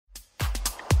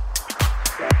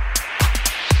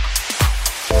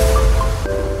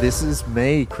This is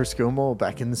me, Chris Gilmore,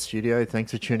 back in the studio.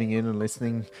 Thanks for tuning in and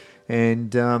listening.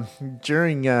 And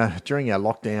during our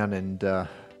lockdown and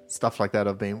stuff like that,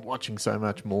 I've been watching so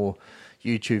much more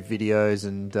YouTube videos,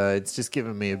 and it's just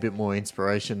given me a bit more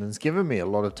inspiration, and it's given me a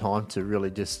lot of time to really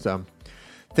just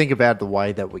think about the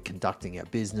way that we're conducting our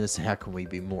business. How can we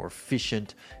be more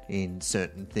efficient in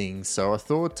certain things? So I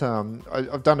thought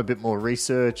I've done a bit more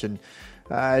research and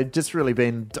just really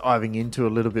been diving into a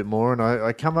little bit more, and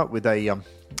I come up with a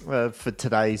for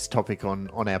today's topic on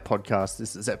our podcast.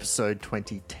 This is episode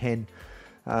 2010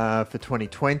 for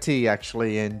 2020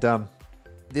 actually, and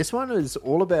this one is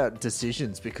all about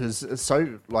decisions, because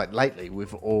lately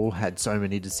we've all had so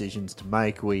many decisions to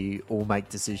make. We all make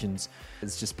decisions.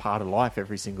 It's just part of life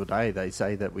every single day. They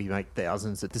say that we make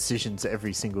thousands of decisions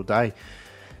every single day.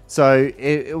 So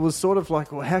it was sort of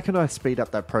like, well, how can I speed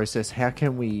up that process? How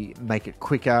can we make it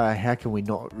quicker? How can we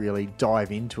not really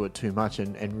dive into it too much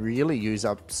and really use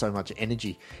up so much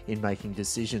energy in making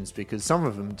decisions? Because some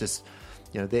of them just,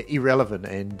 they're irrelevant,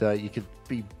 and you could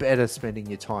be better spending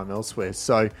your time elsewhere.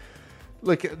 So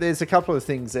look, there's a couple of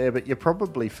things there, but you're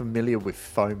probably familiar with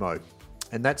FOMO.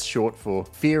 And that's short for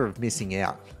fear of missing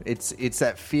out. It's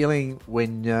that feeling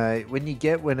when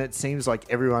it seems like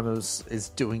everyone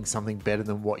is doing something better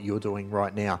than what you're doing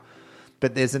right now.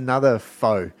 But there's another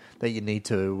foe that you need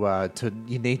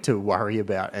to worry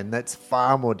about, and that's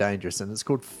far more dangerous. And it's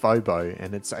called FOBO,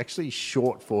 and it's actually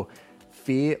short for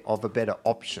fear of a better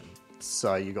option.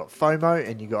 So you got FOMO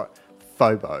and you got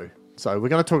FOBO. So we're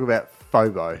going to talk about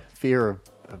FOBO, fear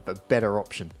of a better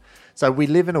option. So we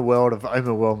live in a world of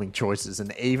overwhelming choices,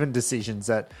 and even decisions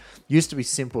that used to be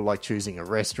simple, like choosing a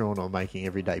restaurant or making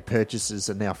everyday purchases,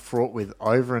 are now fraught with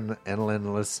over and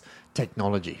endless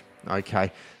technology.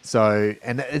 Okay, so,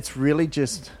 and it's really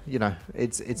just,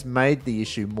 it's made the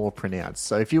issue more pronounced.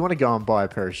 So if you want to go and buy a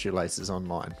pair of shoelaces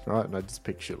online, right? And I just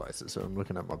pick shoelaces, so I'm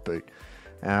looking at my boot.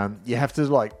 You have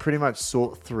to pretty much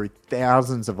sort through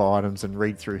thousands of items and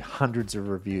read through hundreds of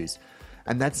reviews.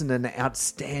 And that's an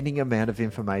outstanding amount of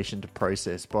information to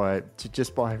process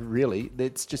really,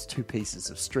 it's just two pieces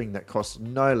of string that cost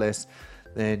no less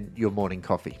than your morning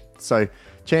coffee. So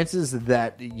chances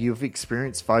that you've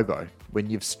experienced FOBO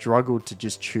when you've struggled to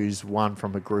just choose one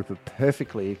from a group of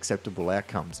perfectly acceptable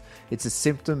outcomes. It's a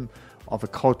symptom of a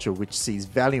culture which sees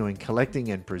value in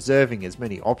collecting and preserving as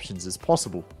many options as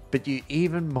possible. But you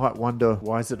even might wonder,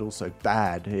 why is it all so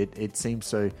bad? It seems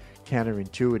so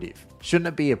counterintuitive. Shouldn't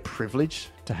it be a privilege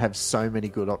to have so many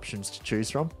good options to choose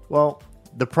from? Well,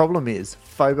 the problem is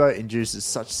FOBO induces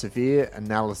such severe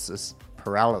analysis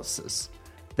paralysis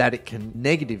that it can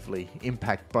negatively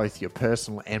impact both your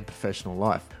personal and professional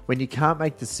life. When you can't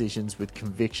make decisions with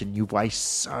conviction, you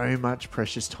waste so much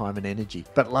precious time and energy.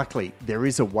 But luckily, there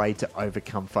is a way to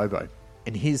overcome FOBO.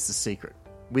 And here's the secret.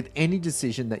 With any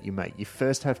decision that you make, you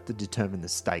first have to determine the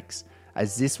stakes,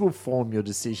 as this will form your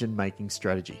decision-making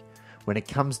strategy. When it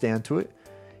comes down to it,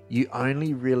 you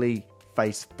only really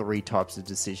face three types of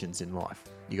decisions in life.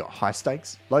 You got high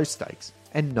stakes, low stakes,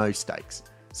 and no stakes.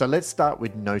 So let's start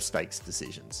with no stakes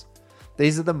decisions.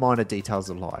 These are the minor details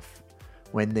of life,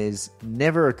 when there's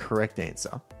never a correct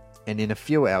answer, and in a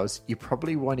few hours, you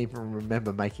probably won't even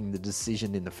remember making the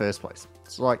decision in the first place.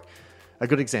 It's like, a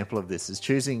good example of this is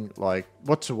choosing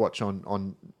what to watch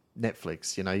on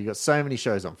Netflix. You got so many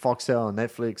shows on Foxtel, on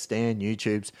Netflix, Stan,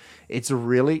 YouTube's. It's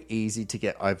really easy to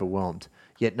get overwhelmed.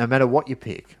 Yet no matter what you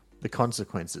pick, the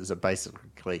consequences are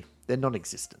basically, they're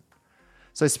non-existent.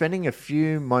 So spending a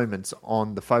few moments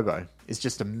on the FOBO is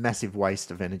just a massive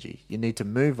waste of energy. You need to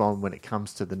move on when it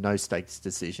comes to the no-stakes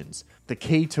decisions. The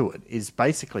key to it is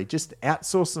basically just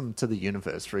outsource them to the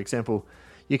universe. For example,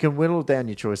 you can whittle down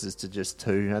your choices to just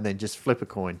two and then just flip a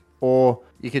coin. Or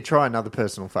you could try another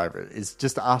personal favorite, is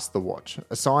just ask the watch.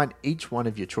 Assign each one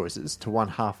of your choices to one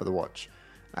half of the watch,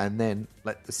 and then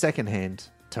let the second hand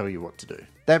tell you what to do.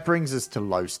 That brings us to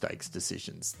low stakes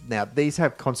decisions. Now, these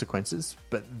have consequences,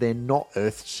 but they're not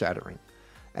earth-shattering,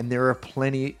 and there are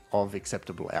plenty of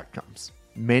acceptable outcomes.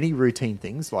 Many routine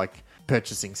things like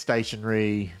purchasing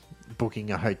stationery,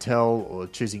 booking a hotel, or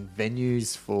choosing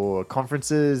venues for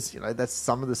conferences, that's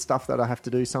some of the stuff that I have to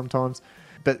do sometimes.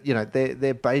 But,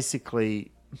 they're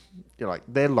basically,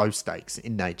 they're low stakes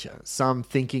in nature. Some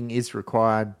thinking is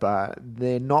required, but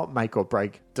they're not make or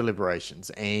break deliberations,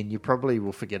 and you probably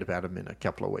will forget about them in a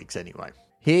couple of weeks anyway.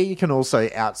 Here you can also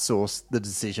outsource the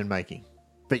decision making,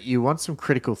 but you want some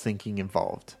critical thinking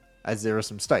involved, as there are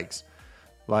some stakes.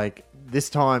 Like this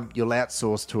time you'll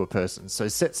outsource to a person, so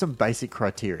set some basic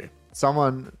criteria.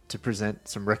 Someone to present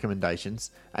some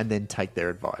recommendations and then take their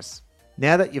advice.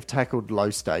 Now that you've tackled low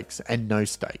stakes and no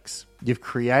stakes, you've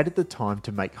created the time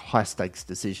to make high stakes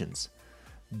decisions.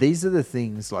 These are the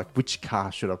things like, which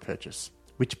car should I purchase?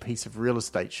 Which piece of real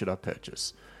estate should I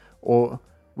purchase? Or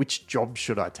which job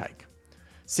should I take?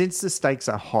 Since the stakes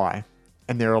are high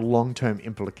and there are long-term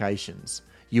implications,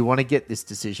 you want to get this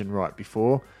decision right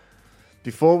before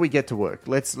we get to work.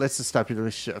 Let's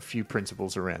establish a few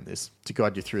principles around this to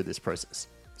guide you through this process.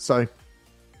 So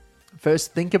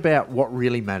first, think about what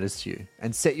really matters to you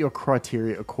and set your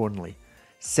criteria accordingly.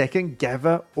 Second,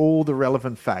 gather all the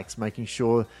relevant facts, making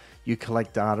sure you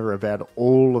collect data about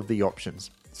all of the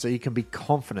options so you can be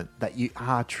confident that you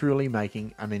are truly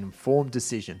making an informed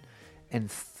decision. And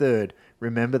third,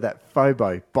 remember that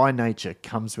FOBO by nature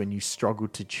comes when you struggle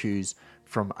to choose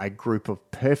from a group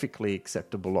of perfectly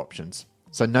acceptable options.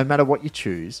 So no matter what you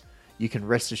choose, you can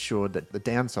rest assured that the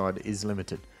downside is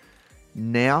limited.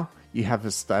 Now you have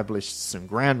established some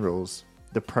ground rules,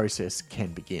 the process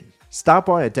can begin. Start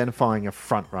by identifying a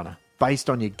front runner based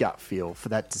on your gut feel for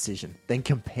that decision. Then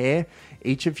compare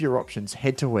each of your options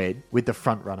head to head with the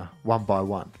front runner one by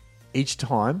one. Each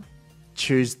time,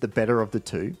 choose the better of the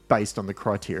two based on the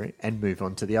criteria and move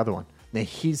on to the other one. Now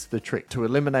here's the trick to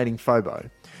eliminating FOBO.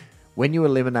 When you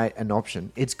eliminate an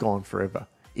option, it's gone forever.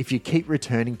 If you keep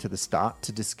returning to the start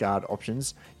to discard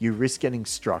options, you risk getting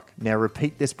struck. Now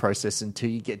repeat this process until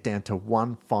you get down to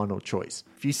one final choice.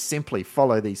 If you simply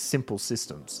follow these simple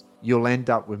systems, you'll end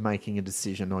up with making a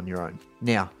decision on your own.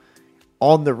 Now,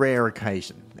 on the rare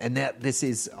occasion, and this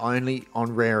is only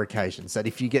on rare occasions, that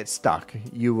if you get stuck,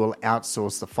 you will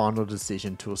outsource the final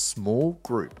decision to a small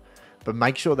group. But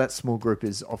make sure that small group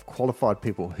is of qualified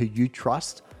people who you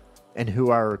trust and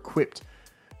who are equipped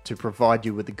to provide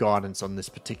you with the guidance on this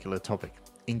particular topic.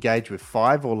 Engage with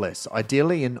 5 or less.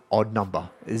 Ideally, an odd number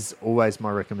is always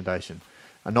my recommendation.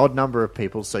 An odd number of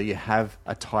people so you have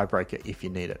a tiebreaker if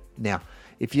you need it. Now,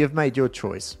 if you've made your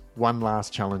choice, one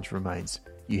last challenge remains.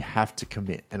 You have to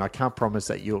commit. And I can't promise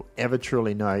that you'll ever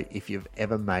truly know if you've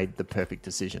ever made the perfect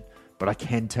decision. But I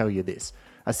can tell you this.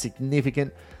 A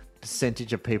significant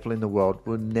percentage of people in the world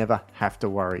will never have to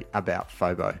worry about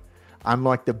FOBO.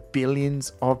 Unlike the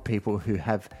billions of people who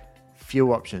have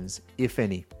few options, if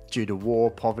any, due to war,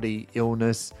 poverty,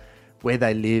 illness, where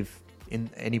they live in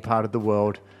any part of the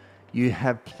world, you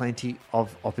have plenty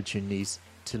of opportunities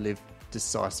to live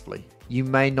decisively. You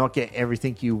may not get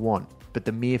everything you want, but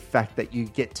the mere fact that you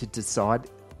get to decide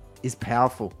is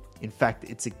powerful. In fact,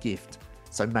 it's a gift.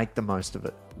 So make the most of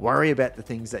it. Worry about the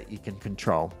things that you can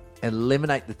control.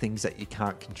 Eliminate the things that you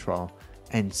can't control.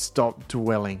 And stop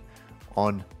dwelling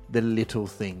on the little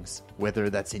things, whether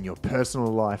that's in your personal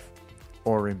life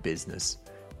or in business.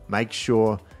 Make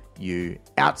sure you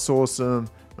outsource them.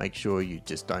 Make sure you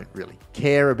just don't really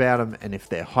care about them. And if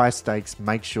they're high stakes,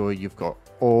 make sure you've got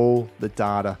all the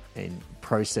data and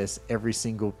process every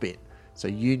single bit so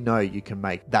you know you can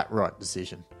make that right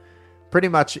decision. Pretty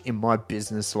much in my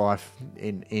business life,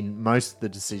 in most of the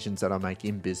decisions that I make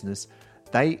in business,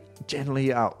 they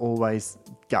generally are always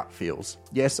gut feels.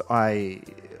 Yes, I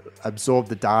absorb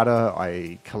the data,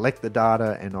 I collect the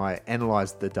data, and I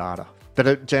analyze the data. But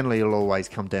it generally will always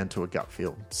come down to a gut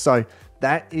feel. So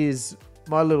that is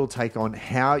my little take on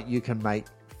how you can make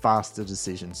faster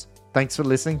decisions. Thanks for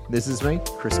listening. This is me,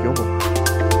 Chris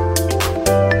Gilmore.